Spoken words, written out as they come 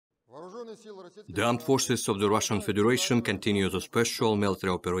The armed forces of the Russian Federation continue the special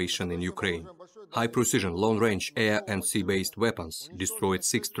military operation in Ukraine. High-precision, long-range air and sea-based weapons destroyed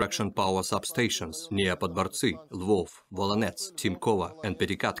 6 traction power substations near Podbortsi, Lvov, Volonets, Timkovo and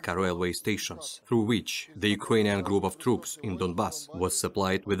Pyatikhatka railway stations, through which the Ukrainian group of troops in Donbass was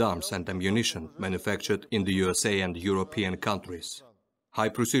supplied with arms and ammunition manufactured in the USA and European countries.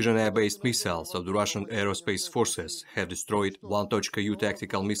 High-precision air-based missiles of the Russian Aerospace Forces have destroyed one .U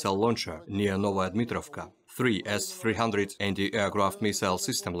tactical missile launcher near Novaya Dmitrovka, 3 S-300 anti-aircraft missile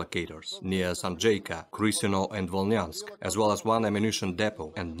system locators near Brazhkovka, Krasnoye and Volynsk, as well as 1 ammunition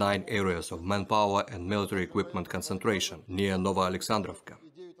depot and 9 areas of manpower and military equipment concentration near Aleksandrovka.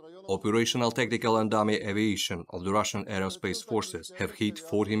 Operational tactical and army aviation of the Russian Aerospace Forces have hit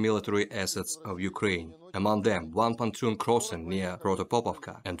 40 military assets of Ukraine, among them 1 pontoon crossing near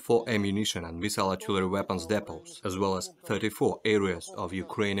Protopopavka and 4 ammunition and missile artillery weapons depots, as well as 34 areas of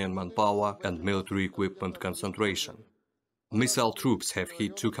Ukrainian manpower and military equipment concentration. Missile troops have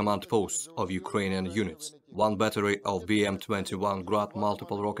hit 2 command posts of Ukrainian units, 1 battery of BM-21 Grad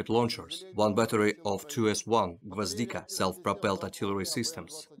multiple rocket launchers, 1 battery of 2S-1 Gvozdika self-propelled artillery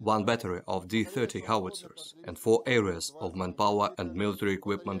systems, 1 battery of D-30 howitzers, and 4 areas of manpower and military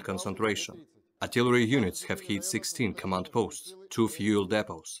equipment concentration. Artillery units have hit 16 command posts, 2 fuel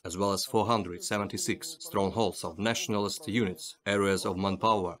depots, as well as 476 strongholds of nationalist units, areas of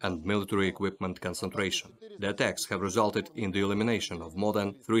manpower and military equipment concentration. The attacks have resulted in the elimination of more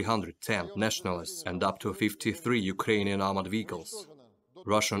than 310 nationalists and up to 53 Ukrainian armored vehicles.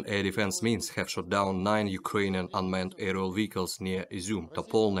 Russian air defense means have shot down 9 Ukrainian unmanned aerial vehicles near Izyum,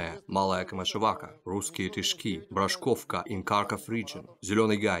 Topolnoe, Malaya Kamyshevakha, Russkie Tishki, Brazhkovka in Kharkov Region,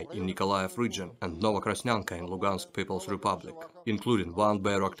 Zelenyi Gai in Nikolaev Region and Novokrasnyanka in Lugansk People's Republic, including 1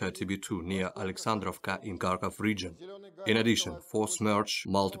 Bayraktar TB2 near Aleksandrovka in Kharkov Region. In addition, 4 Smerch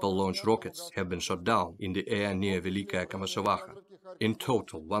multiple launch rockets have been shot down in the air near Malaya Kamyshevakha. In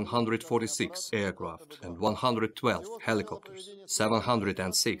total, 146 aircraft and 112 helicopters,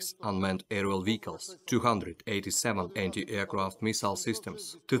 706 unmanned aerial vehicles, 287 anti-aircraft missile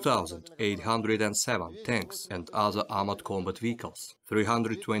systems, 2,807 tanks and other armored combat vehicles,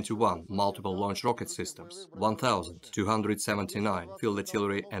 321 multiple launch rocket systems, 1,279 field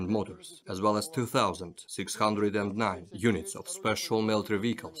artillery and motors, as well as 2,609 units of special military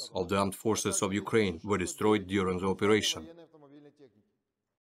vehicles of the armed forces of Ukraine were destroyed during the operation.